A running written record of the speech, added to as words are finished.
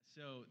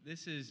So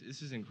this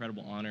is an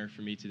incredible honor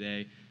for me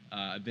today.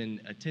 I've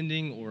been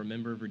attending or a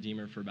member of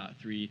Redeemer for about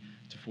 3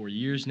 to 4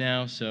 years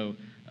now. So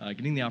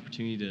getting the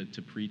opportunity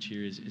to preach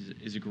here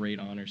is a great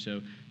honor.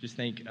 So just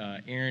thank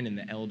Aaron and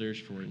the elders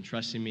for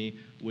entrusting me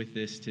with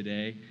this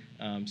today.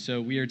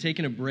 So we are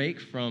taking a break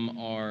from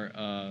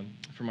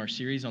our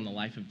series on the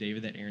life of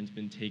David that Aaron's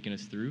been taking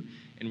us through,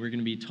 and we're going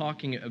to be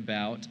talking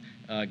about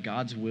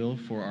God's will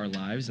for our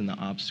lives and the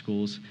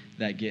obstacles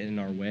that get in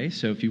our way.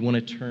 So if you want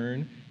to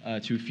turn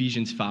to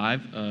Ephesians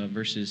 5,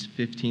 verses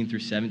 15 through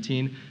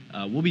 17,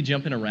 we'll be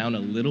jumping around a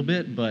little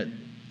bit, but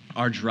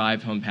our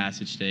drive home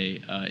passage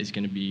today is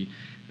going to be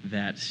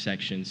that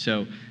section.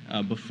 So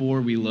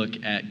before we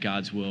look at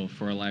God's will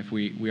for our life,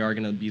 we are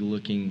going to be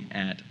looking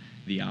at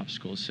the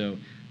obstacles. So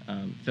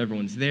if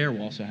everyone's there,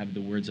 we'll also have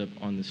the words up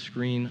on the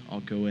screen. I'll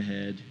go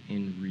ahead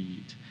and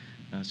read.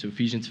 So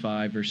Ephesians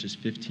 5, verses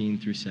 15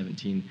 through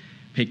 17.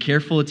 Pay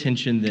careful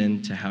attention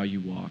then to how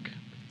you walk,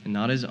 and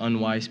not as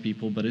unwise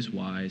people, but as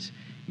wise,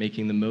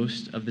 making the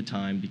most of the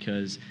time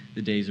because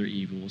the days are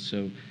evil.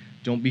 So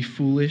don't be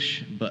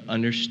foolish, but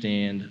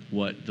understand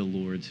what the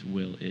Lord's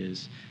will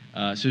is.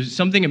 So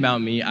something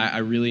about me, I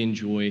really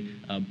enjoy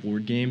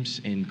board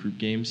games and group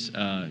games,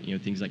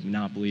 things like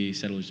Monopoly,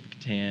 Settlers of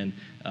Catan,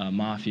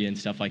 Mafia, and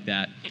stuff like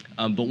that.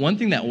 But one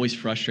thing that always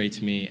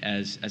frustrates me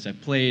as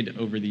I've played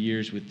over the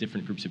years with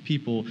different groups of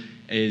people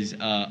is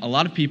a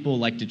lot of people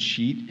like to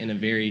cheat in a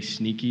very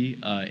sneaky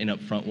and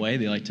upfront way.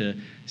 They like to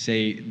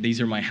say, these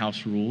are my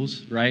house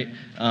rules, right?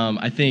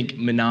 I think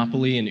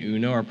Monopoly and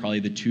Uno are probably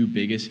the two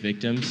biggest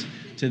victims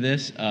to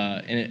this,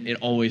 and it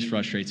always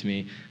frustrates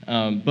me.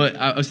 But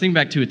I was thinking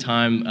back to a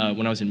time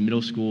when I was in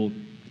middle school.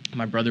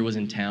 My brother was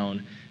in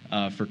town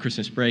for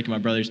Christmas break. My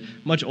brother's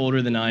much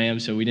older than I am,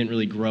 so we didn't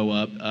really grow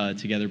up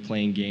together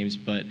playing games,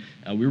 but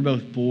we were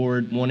both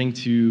bored, wanting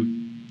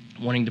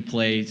to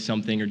play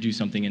something or do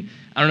something. And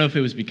I don't know if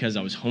it was because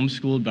I was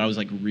homeschooled, but I was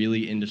like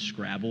really into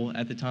Scrabble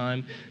at the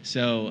time.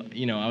 So,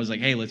 I was like,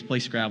 hey, let's play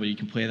Scrabble. You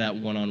can play that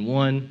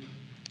one-on-one.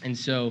 And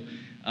so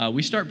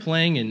we start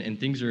playing, and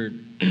things are,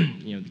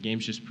 the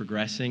game's just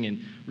progressing,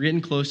 and we're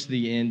getting close to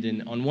the end.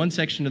 And on one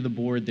section of the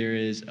board, there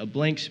is a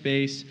blank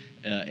space,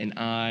 an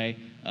I,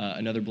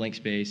 another blank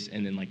space,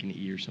 and then like an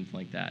E or something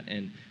like that.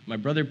 And my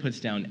brother puts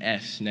down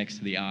S next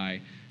to the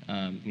I,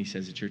 and he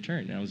says, it's your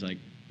turn. And I was like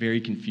very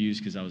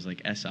confused because I was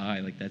like, S-I,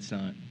 like that's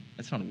not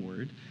a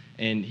word.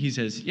 And he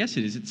says, yes,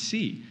 it is, it's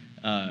C.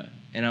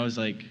 And I was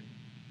like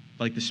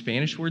the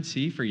Spanish word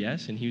C for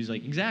yes? And he was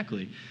like,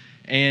 exactly.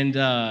 And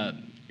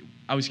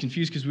I was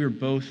confused because we were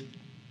both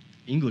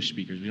English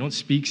speakers. We don't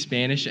speak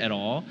Spanish at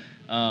all.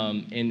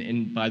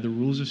 And by the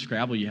rules of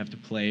Scrabble, you have to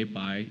play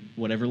by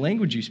whatever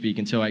language you speak.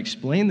 And so I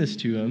explained this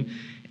to him,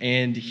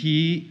 and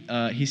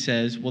he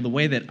says, well, the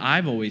way that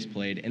I've always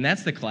played, and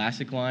that's the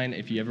classic line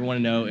if you ever want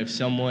to know if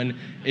someone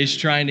is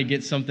trying to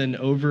get something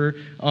over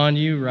on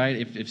you, right?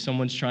 If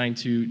someone's trying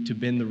to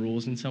bend the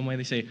rules in some way,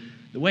 they say,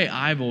 the way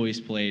I've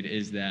always played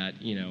is that,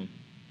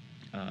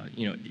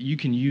 you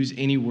can use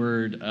any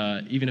word,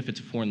 even if it's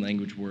a foreign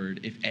language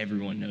word, if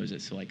everyone knows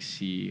it. So like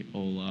si,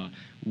 hola,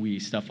 we,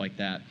 stuff like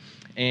that.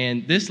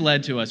 And this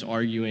led to us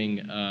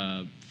arguing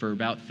for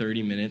about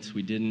 30 minutes.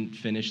 We didn't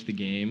finish the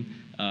game.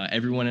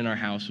 Everyone in our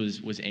house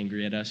was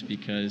angry at us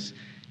because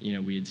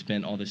we had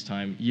spent all this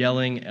time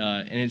yelling.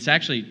 And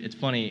it's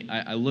funny.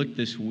 I looked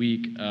this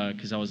week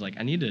because I was like,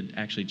 I need to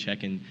actually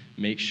check and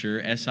make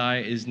sure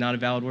SI is not a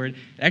valid word.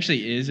 It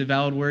actually is a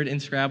valid word in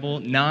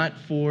Scrabble, not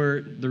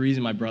for the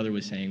reason my brother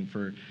was saying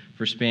for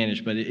Spanish,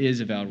 but it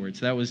is a valid word.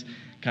 So that was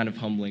kind of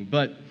humbling.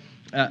 But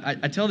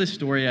I tell this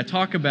story. I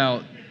talk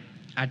about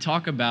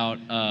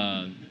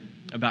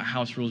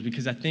house rules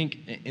because I think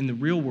in the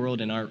real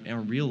world, in our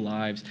real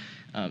lives,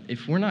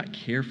 if we're not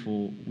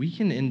careful, we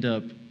can end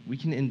up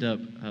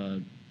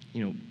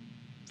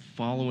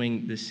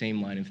following the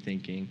same line of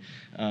thinking.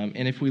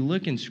 And if we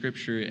look in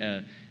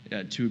Scripture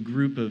to a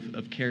group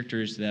of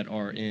characters that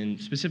are in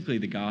specifically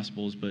the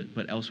Gospels,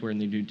 but elsewhere in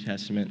the New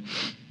Testament,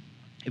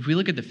 if we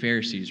look at the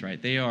Pharisees,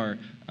 right, they are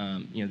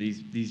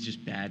these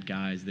just bad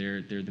guys.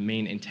 They're the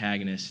main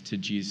antagonists to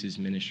Jesus'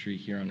 ministry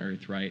here on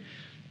earth, right?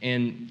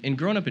 And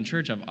growing up in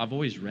church, I've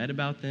always read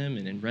about them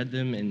and read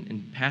them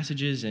in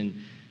passages,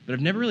 but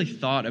I've never really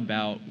thought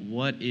about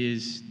what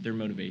is their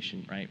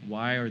motivation, right?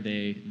 Why are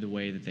they the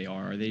way that they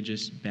are? Are they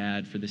just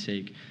bad for the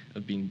sake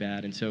of being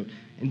bad? And so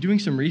in doing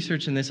some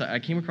research in this, I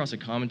came across a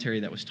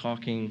commentary that was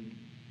talking,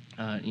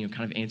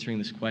 kind of answering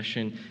this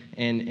question.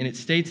 And it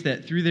states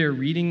that through their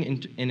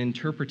reading and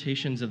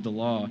interpretations of the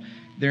law,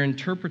 their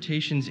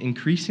interpretations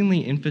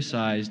increasingly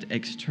emphasized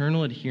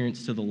external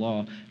adherence to the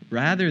law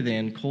rather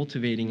than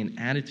cultivating an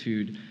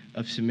attitude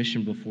of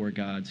submission before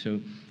God.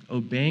 So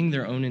obeying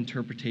their own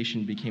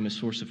interpretation became a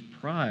source of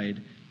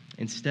pride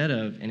instead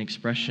of an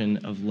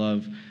expression of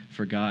love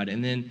for God.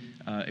 And then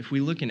if we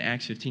look in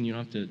Acts 15, you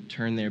don't have to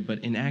turn there, but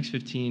in Acts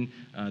 15,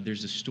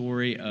 there's a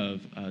story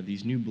of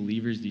these new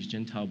believers, these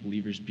Gentile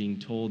believers being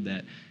told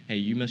that, hey,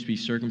 you must be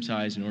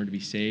circumcised in order to be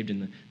saved.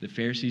 And the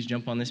Pharisees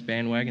jump on this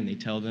bandwagon. They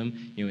tell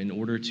them, in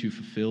order to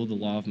fulfill the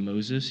law of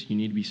Moses, you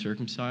need to be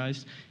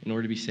circumcised in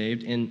order to be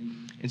saved.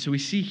 And so we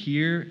see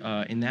here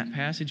in that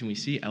passage, and we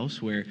see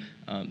elsewhere,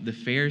 the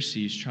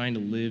Pharisees trying to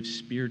live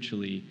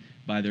spiritually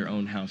by their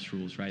own house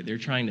rules, right? They're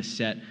trying to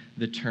set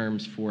the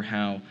terms for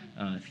how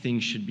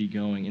things should be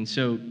going. And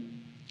so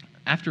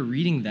after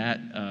reading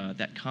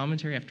that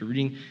commentary, after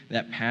reading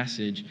that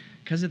passage,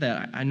 because of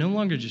that, I no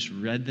longer just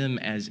read them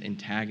as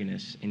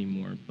antagonists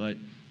anymore, but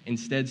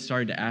instead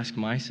started to ask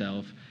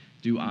myself,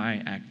 do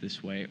I act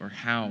this way, or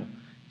how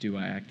do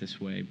I act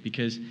this way?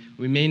 Because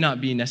we may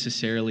not be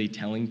necessarily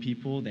telling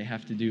people they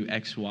have to do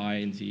X, Y,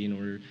 and Z in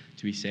order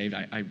to be saved.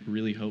 I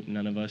really hope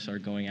none of us are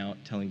going out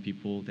telling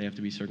people they have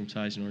to be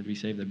circumcised in order to be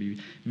saved. That'd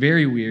be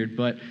very weird.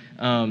 But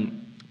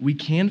we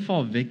can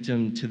fall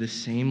victim to the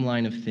same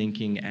line of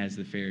thinking as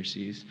the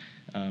Pharisees.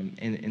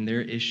 And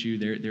their issue,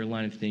 their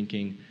line of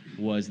thinking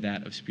was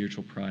that of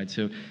spiritual pride.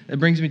 So that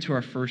brings me to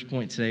our first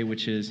point today,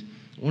 which is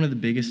one of the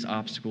biggest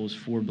obstacles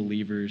for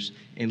believers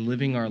in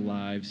living our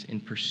lives in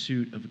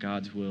pursuit of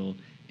God's will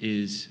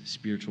is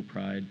spiritual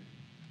pride.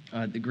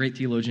 The great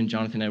theologian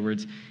Jonathan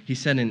Edwards, he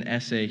said in an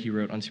essay he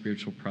wrote on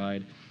spiritual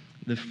pride,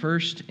 the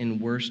first and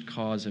worst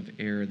cause of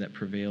error that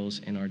prevails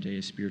in our day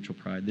is spiritual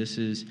pride. This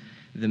is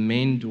the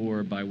main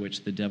door by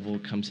which the devil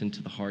comes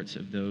into the hearts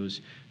of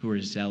those who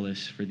are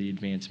zealous for the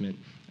advancement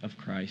of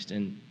Christ.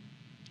 And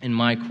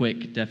my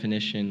quick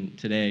definition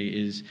today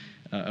is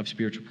of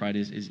spiritual pride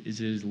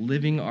is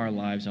living our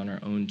lives on our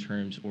own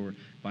terms or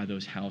by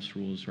those house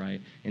rules, right?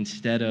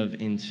 Instead of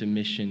in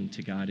submission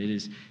to God. It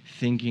is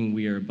thinking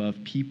we are above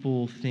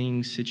people,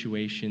 things,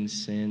 situations,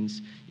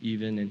 sins,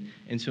 even.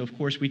 And so, of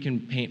course, we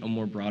can paint a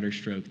more broader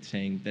stroke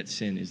saying that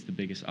sin is the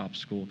biggest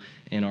obstacle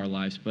in our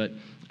lives. But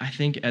I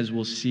think, as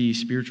we'll see,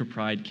 spiritual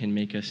pride can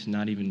make us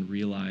not even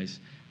realize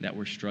that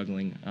we're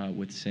struggling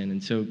with sin.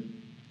 And so,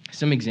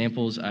 some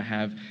examples I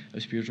have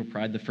of spiritual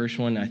pride. The first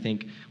one I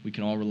think we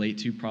can all relate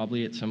to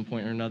probably at some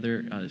point or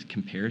another is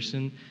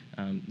comparison.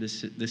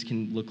 This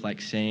can look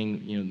like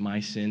saying, my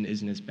sin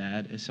isn't as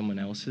bad as someone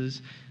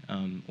else's,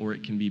 or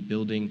it can be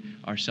building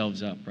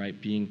ourselves up, right?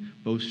 Being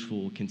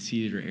boastful,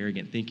 conceited, or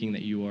arrogant, thinking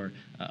that you are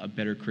a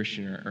better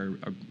Christian or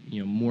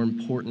more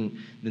important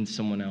than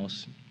someone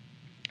else.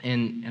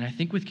 And I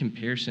think with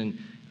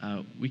comparison,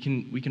 we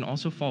can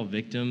also fall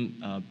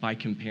victim by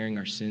comparing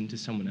our sin to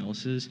someone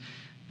else's,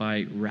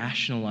 by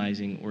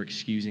rationalizing or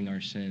excusing our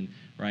sin,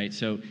 right?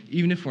 So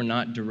even if we're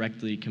not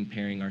directly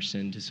comparing our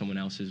sin to someone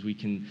else's, we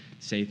can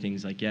say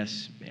things like,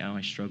 yes,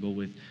 I struggle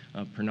with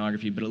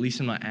pornography, but at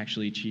least I'm not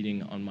actually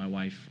cheating on my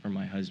wife or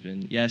my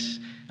husband. Yes,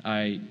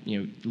 I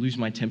lose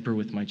my temper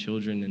with my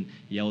children and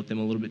yell at them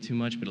a little bit too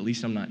much, but at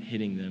least I'm not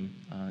hitting them.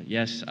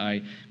 Yes,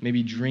 I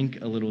maybe drink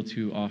a little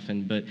too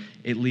often, but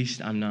at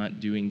least I'm not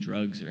doing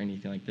drugs or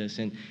anything like this.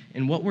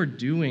 And what we're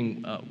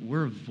doing,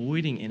 we're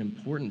avoiding an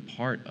important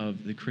part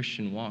of the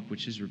Christian walk,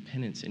 which is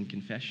repentance and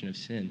confession of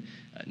sin.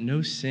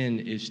 No sin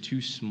is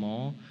too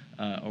small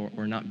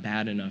or not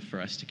bad enough for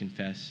us to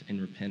confess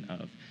and repent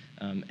of.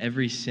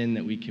 Every sin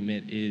that we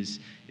commit is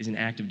an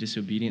act of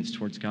disobedience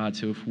towards God.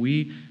 So if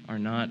we are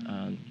not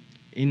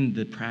in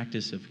the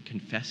practice of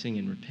confessing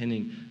and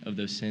repenting of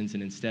those sins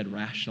and instead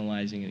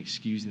rationalizing and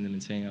excusing them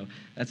and saying, oh,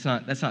 that's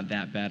not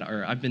that bad,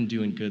 or I've been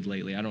doing good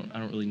lately, I don't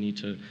really need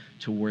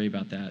to worry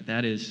about that.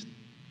 That is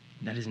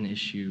an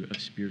issue of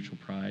spiritual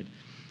pride.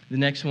 The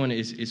next one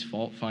is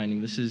fault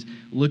finding. This is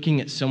looking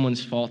at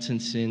someone's faults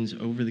and sins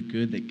over the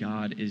good that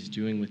God is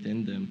doing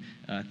within them.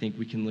 I think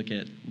we can look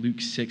at Luke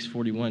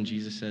 6:41.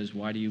 Jesus says,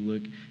 why do you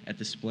look at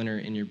the splinter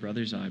in your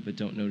brother's eye but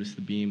don't notice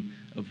the beam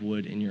of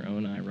wood in your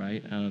own eye,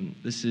 right?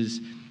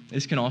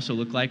 This can also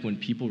look like when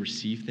people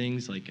receive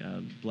things like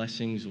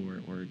blessings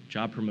or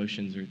job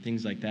promotions or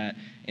things like that,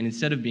 and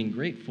instead of being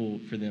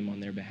grateful for them on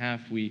their behalf,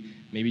 we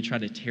maybe try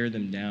to tear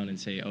them down and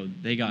say, oh,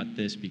 they got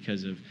this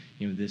because of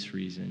this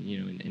reason,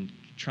 and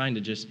trying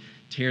to just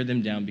tear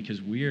them down because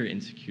we're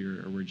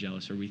insecure or we're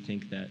jealous or we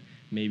think that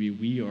maybe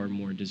we are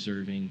more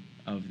deserving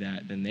of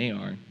that than they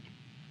are.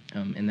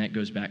 And that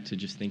goes back to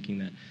just thinking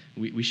that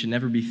we should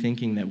never be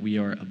thinking that we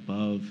are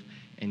above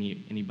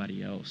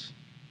anybody else.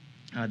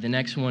 The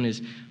next one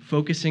is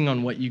focusing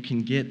on what you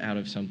can get out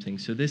of something.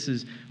 So this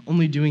is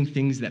only doing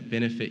things that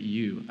benefit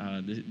you.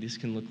 This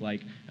can look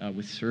like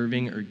with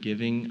serving or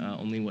giving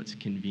only what's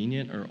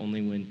convenient or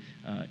only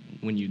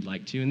when you'd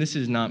like to. And this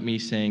is not me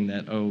saying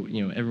that,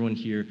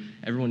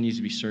 everyone needs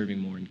to be serving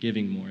more and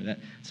giving more.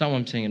 That's not what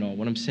I'm saying at all.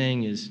 What I'm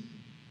saying is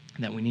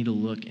that we need to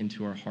look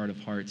into our heart of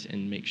hearts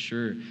and make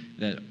sure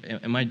that,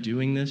 am I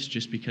doing this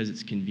just because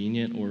it's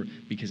convenient or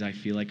because I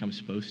feel like I'm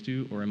supposed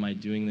to, or am I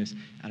doing this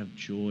out of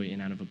joy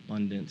and out of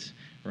abundance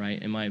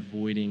right? Am I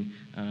avoiding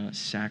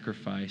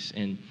sacrifice?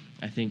 And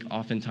I think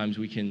oftentimes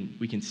we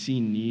can see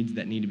needs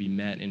that need to be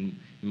met, and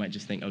we might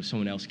just think, oh,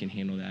 someone else can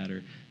handle that,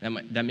 or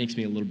that makes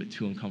me a little bit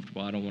too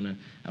uncomfortable. I don't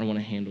want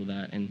to handle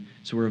that, and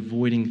so we're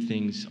avoiding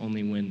things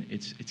only when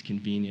it's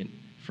convenient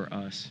for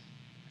us.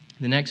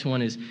 The next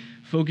one is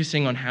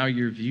focusing on how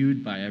you're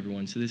viewed by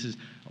everyone. So this is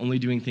only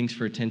doing things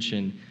for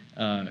attention.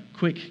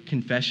 Quick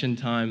confession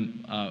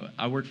time.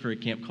 I worked for a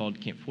camp called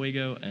Camp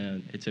Fuego,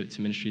 and it's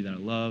a ministry that I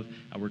love.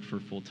 I worked for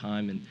full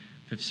time and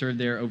have served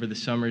there over the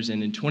summers.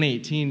 And in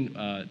 2018,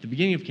 at the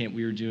beginning of camp,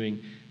 we were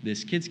doing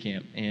this kids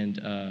camp, and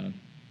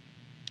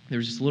there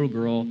was this little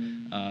girl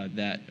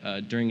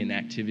that during an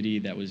activity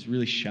that was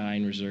really shy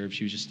and reserved,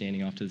 she was just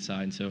standing off to the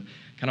side. And so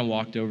kind of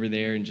walked over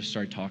there and just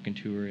started talking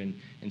to her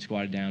and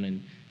squatted down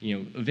and,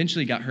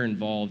 eventually got her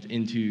involved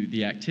into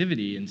the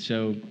activity. And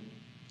so,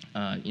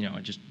 I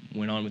just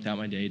went on without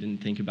my day,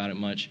 didn't think about it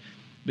much.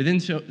 But then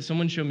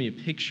someone showed me a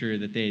picture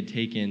that they had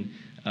taken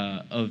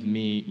of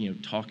me,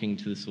 talking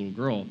to this little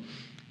girl.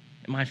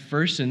 And my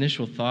first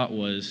initial thought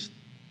was,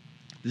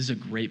 this is a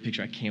great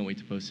picture. I can't wait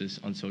to post this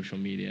on social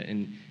media.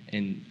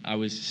 And I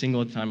was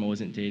single at the time. I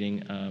wasn't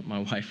dating my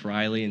wife,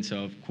 Riley. And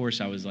so, of course,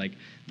 I was like,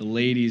 the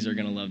ladies are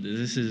going to love this.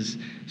 This is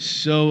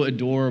so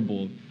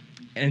adorable.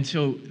 And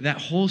so that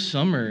whole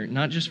summer,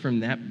 not just from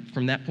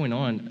that point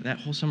on, that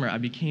whole summer, I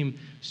became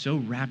so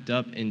wrapped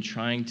up in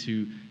trying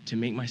to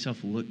make myself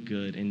look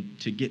good and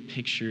to get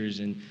pictures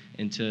and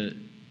to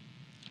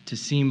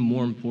seem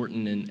more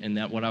important, and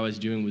that what I was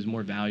doing was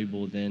more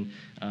valuable than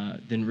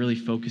really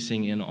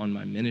focusing in on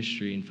my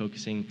ministry and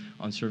focusing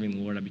on serving the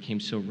Lord. I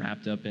became so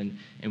wrapped up in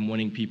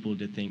wanting people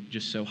to think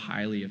just so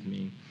highly of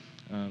me.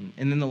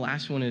 And then the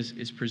last one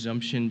is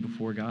presumption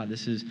before God.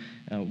 This is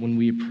when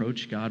we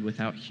approach God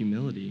without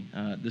humility.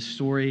 The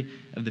story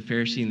of the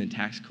Pharisee and the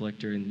tax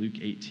collector in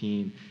Luke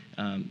 18,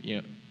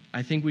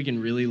 I think we can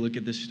really look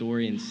at this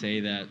story and say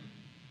that,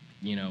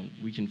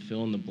 we can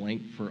fill in the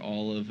blank for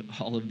all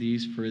of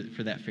these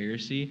for that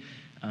Pharisee.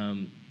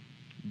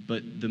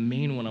 But the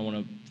main one I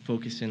want to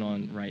focus in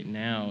on right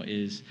now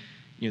is,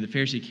 the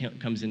Pharisee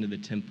comes into the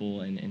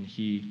temple and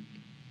he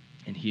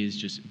is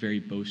just very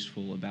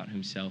boastful about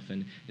himself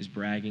and is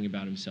bragging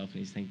about himself, and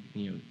he's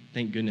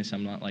thank goodness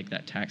I'm not like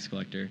that tax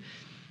collector.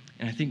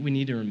 And I think we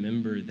need to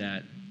remember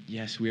that,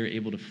 yes, we are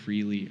able to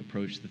freely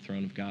approach the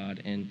throne of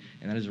God, and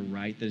that is a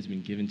right that has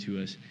been given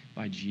to us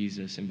by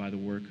Jesus and by the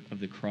work of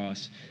the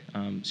cross.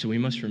 So we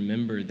must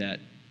remember that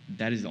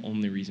is the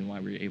only reason why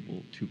we're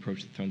able to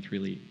approach the throne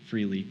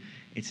freely.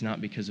 It's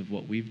not because of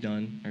what we've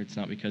done, or it's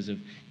not because of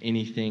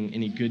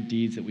any good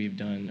deeds that we've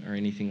done or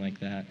anything like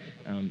that.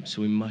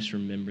 So we must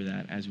remember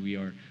that as we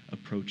are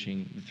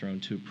approaching the throne,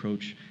 to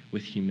approach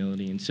with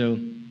humility. And so,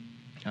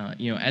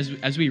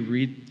 as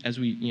we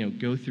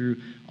go through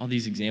all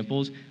these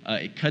examples,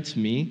 it cuts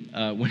me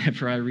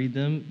whenever I read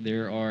them.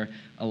 There are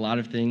a lot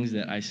of things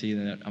that I see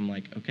that I'm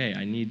like, okay,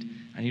 I need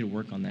to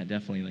work on that,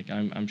 definitely. Like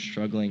I'm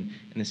struggling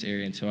in this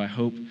area, and so I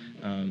hope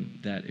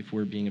that if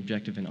we're being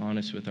objective and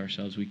honest with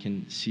ourselves, we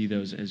can see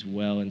those as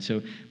well. And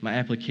so my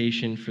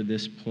application for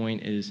this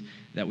point is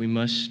that we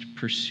must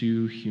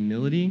pursue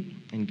humility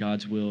and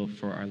God's will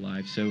for our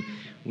lives. So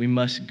we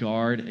must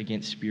guard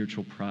against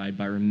spiritual pride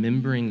by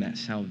remembering that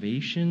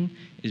salvation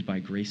is by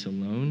grace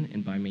alone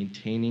and by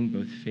maintaining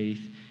both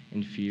faith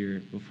and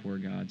fear before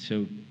God.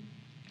 So,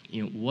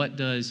 what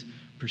does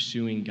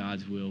pursuing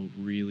God's will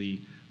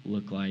really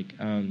look like?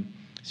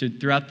 So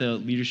throughout the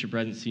leadership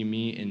residency,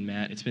 me and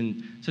Matt, it's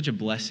been such a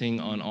blessing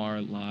on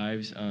our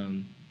lives.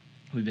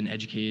 We've been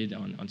educated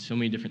on so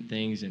many different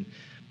things. And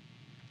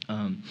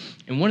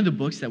one of the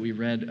books that we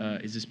read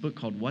is this book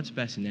called What's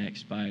Best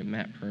Next by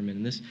Matt Perman.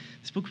 And this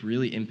book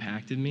really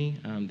impacted me.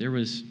 There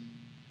was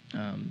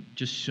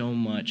just so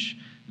much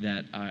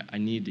that I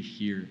needed to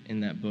hear in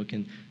that book.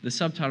 And the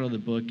subtitle of the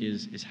book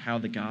is How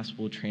the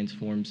Gospel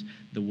Transforms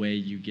the Way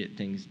You Get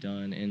Things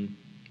Done. And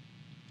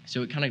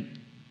so it kind of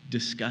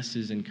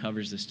discusses and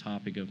covers this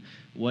topic of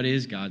what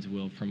is God's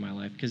will for my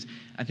life. Because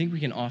I think we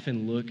can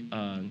often look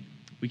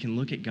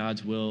at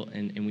God's will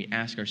and we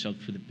ask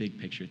ourselves for the big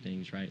picture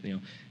things, right?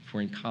 If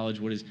we're in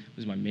college, what is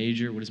my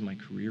major? What is my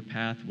career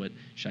path? What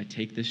should I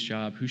take this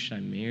job? Who should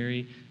I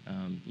marry?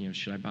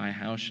 Should I buy a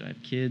house? Should I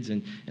have kids?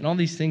 And all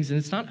these things. And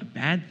it's not a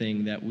bad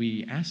thing that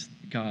we ask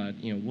God,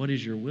 what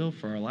is your will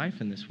for our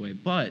life in this way?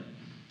 But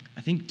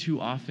I think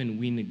too often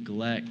we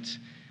neglect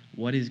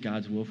what is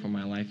God's will for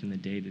my life in the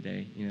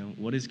day-to-day.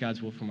 What is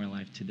God's will for my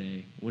life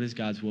today? What is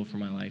God's will for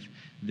my life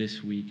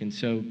this week? And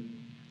so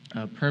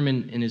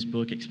Perman, in his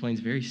book,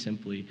 explains very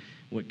simply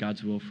what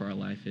God's will for our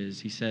life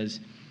is. He says,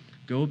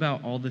 go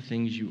about all the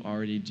things you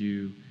already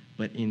do,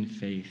 but in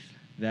faith.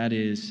 That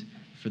is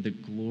for the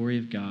glory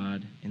of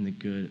God and the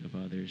good of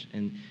others.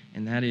 And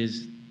that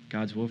is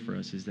God's will for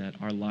us, is that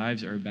our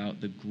lives are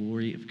about the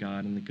glory of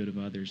God and the good of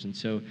others. And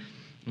so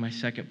my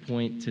second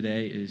point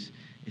today is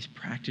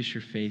practice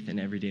your faith in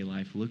everyday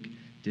life. Look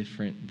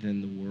different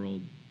than the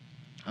world.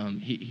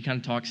 he kind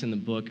of talks in the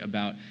book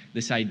about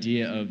this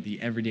idea of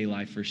the everyday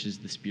life versus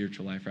the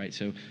spiritual life, right?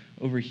 So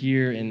over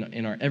here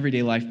in our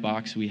everyday life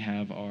box, we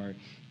have our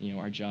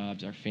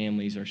jobs, our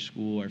families, our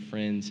school, our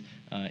friends,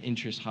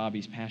 interests,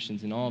 hobbies,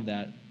 passions, and all of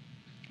that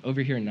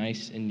over here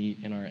nice and neat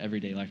in our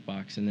everyday life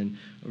box. And then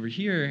over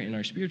here in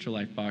our spiritual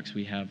life box,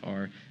 we have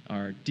our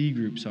D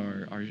groups,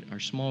 our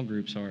small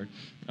groups, our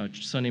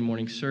Sunday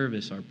morning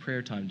service, our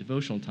prayer time,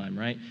 devotional time,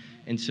 right?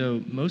 And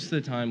so most of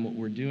the time what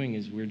we're doing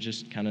is we're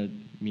just kind of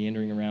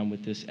meandering around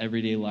with this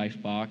everyday life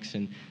box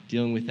and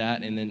dealing with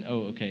that. And then,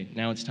 okay,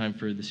 now it's time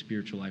for the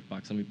spiritual life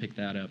box. Let me pick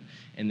that up.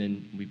 And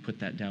then we put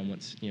that down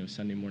once,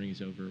 Sunday morning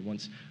is over,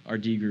 once our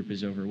D group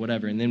is over,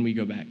 whatever. And then we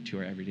go back to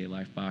our everyday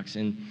life box.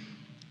 And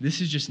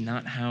this is just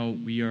not how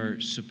we are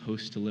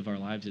supposed to live our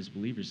lives as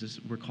believers.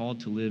 We're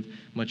called to live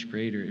much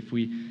greater. If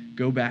we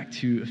go back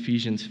to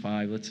Ephesians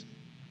 5, let's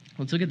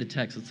look at the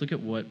text. Let's look at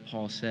what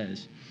Paul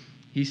says.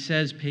 He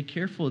says, pay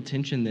careful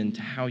attention then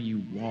to how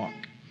you walk.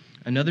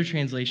 Another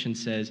translation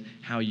says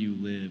how you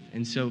live.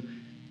 And so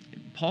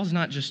Paul's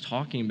not just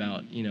talking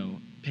about,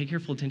 pay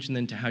careful attention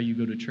then to how you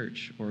go to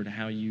church or to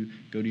how you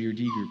go to your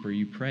D group or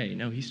you pray.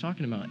 No, he's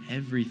talking about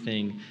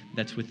everything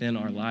that's within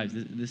our lives.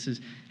 This is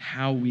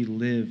how we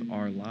live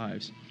our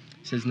lives.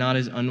 It says, not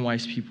as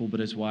unwise people, but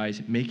as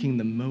wise, making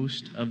the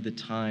most of the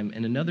time.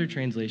 And another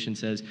translation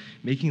says,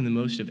 making the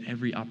most of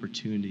every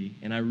opportunity.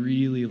 And I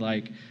really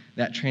like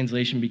that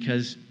translation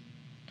because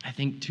I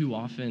think too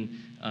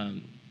often,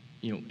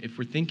 if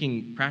we're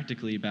thinking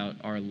practically about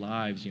our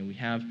lives, we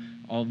have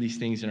all of these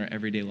things in our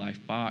everyday life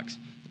box.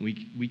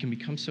 We can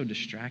become so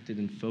distracted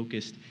and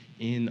focused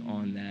in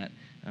on that.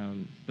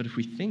 But if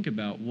we think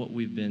about what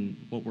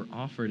we're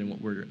offered and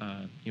what we're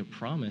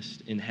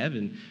promised in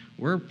heaven,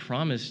 we're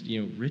promised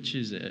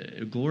riches,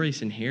 a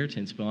glorious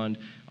inheritance beyond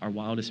our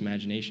wildest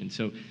imagination.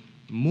 So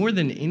more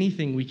than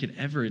anything we could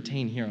ever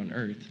attain here on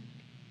earth.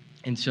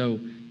 And so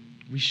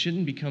we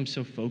shouldn't become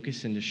so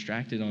focused and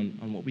distracted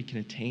on what we can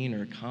attain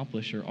or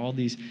accomplish or all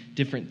these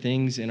different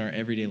things in our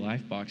everyday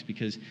life box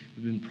because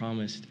we've been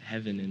promised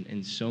heaven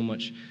and so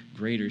much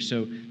greater.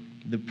 So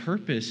the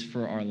purpose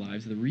for our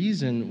lives, the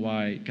reason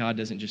why God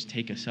doesn't just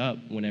take us up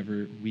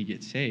whenever we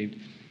get saved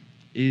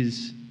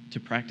is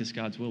to practice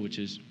God's will, which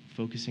is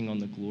focusing on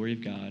the glory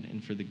of God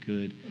and for the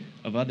good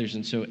of others.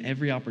 And so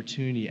every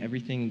opportunity,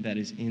 everything that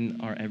is in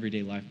our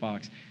everyday life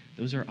box,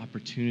 those are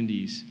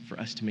opportunities for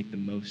us to make the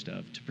most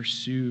of, to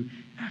pursue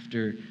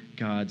after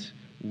God's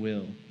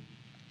will.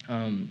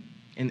 And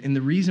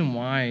the reason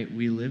why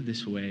we live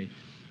this way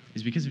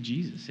is because of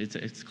Jesus. It's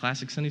a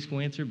classic Sunday school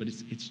answer, but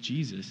it's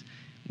Jesus.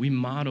 We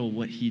model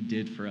what he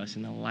did for us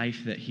and the life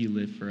that he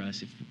lived for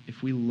us.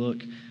 If we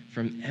look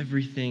from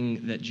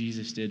everything that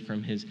Jesus did,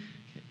 from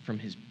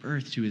his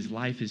birth to his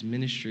life, his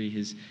ministry,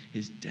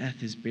 his death,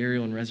 his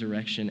burial and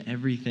resurrection,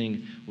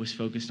 everything was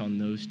focused on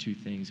those two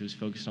things. It was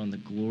focused on the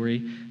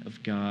glory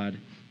of God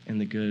and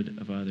the good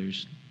of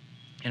others.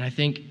 And I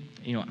think,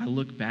 I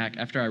look back,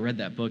 after I read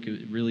that book,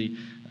 it really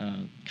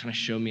kind of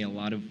showed me a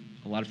lot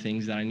of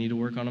things that I need to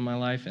work on in my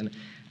life. And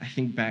I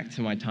think back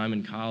to my time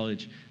in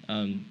college,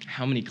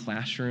 how many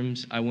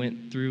classrooms I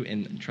went through,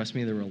 and trust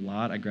me, there were a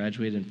lot. I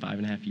graduated in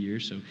 5.5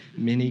 years, so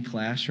many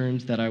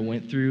classrooms that I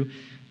went through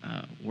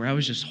where I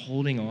was just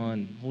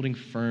holding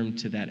firm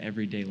to that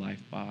everyday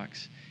life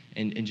box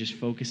and just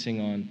focusing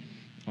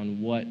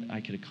on what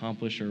I could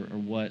accomplish or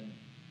what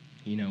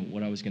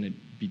I was going to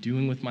be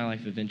doing with my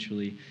life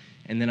eventually.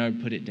 And then I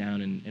would put it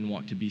down and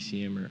walk to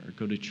BCM or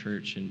go to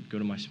church and go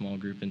to my small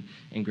group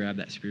and grab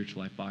that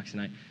spiritual life box.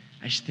 And I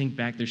just think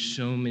back, there's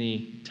so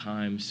many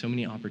times, so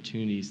many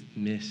opportunities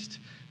missed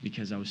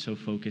because I was so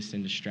focused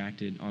and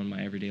distracted on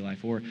my everyday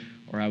life, or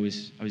I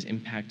was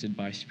impacted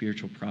by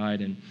spiritual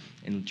pride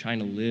and trying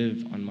to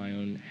live on my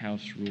own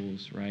house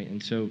rules, right?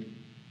 And so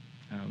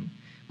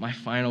my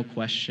final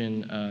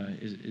question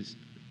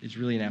is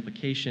really an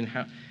application.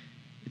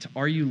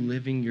 Are you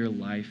living your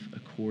life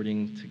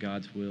according to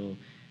God's will,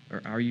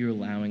 or are you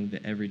allowing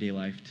the everyday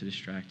life to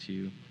distract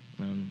you?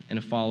 And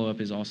a follow-up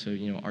is also,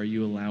 are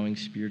you allowing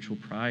spiritual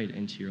pride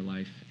into your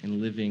life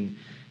and living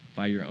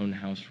by your own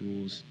house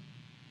rules?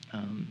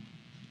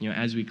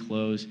 As we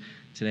close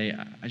today,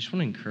 I just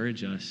want to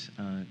encourage us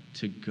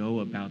to go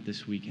about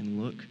this week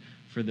and look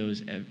for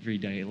those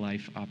everyday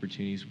life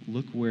opportunities.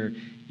 Look where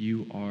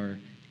you are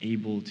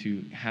able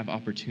to have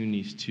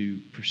opportunities to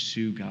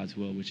pursue God's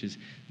will, which is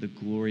the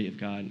glory of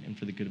God and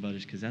for the good of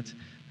others, because that's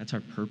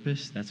our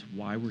purpose. That's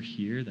why we're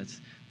here. That's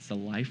the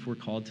life we're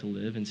called to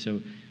live. And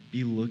so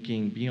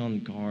be on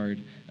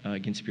guard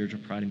against spiritual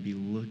pride and be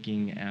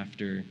looking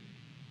after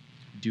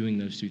doing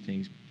those two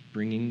things,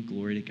 bringing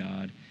glory to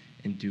God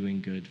and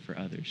doing good for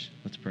others.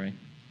 Let's pray.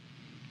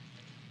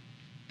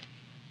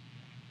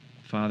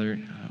 Father,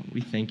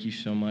 we thank you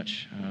so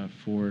much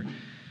for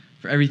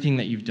everything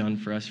that you've done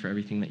for us, for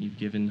everything that you've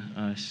given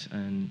us.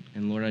 And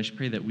Lord, I just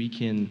pray that we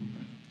can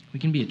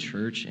be a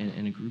church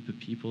and a group of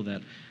people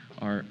that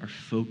are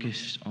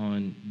focused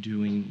on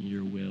doing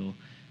your will,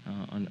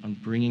 on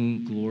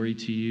bringing glory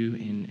to you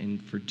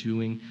and for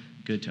doing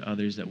good to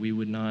others, that we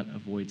would not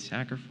avoid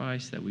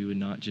sacrifice, that we would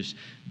not just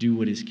do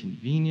what is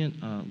convenient,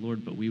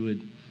 Lord, but we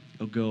would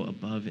go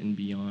above and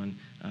beyond,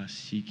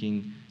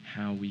 seeking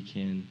how we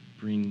can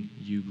bring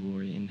you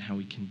glory and how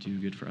we can do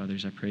good for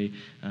others. I pray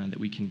that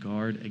we can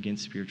guard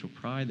against spiritual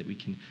pride, that we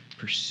can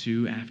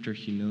pursue after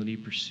humility,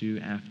 pursue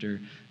after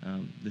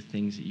the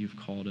things that you've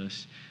called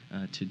us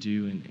to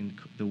do and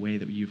the way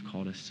that you've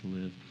called us to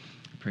live.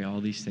 I pray all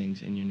these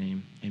things in your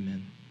name.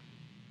 Amen.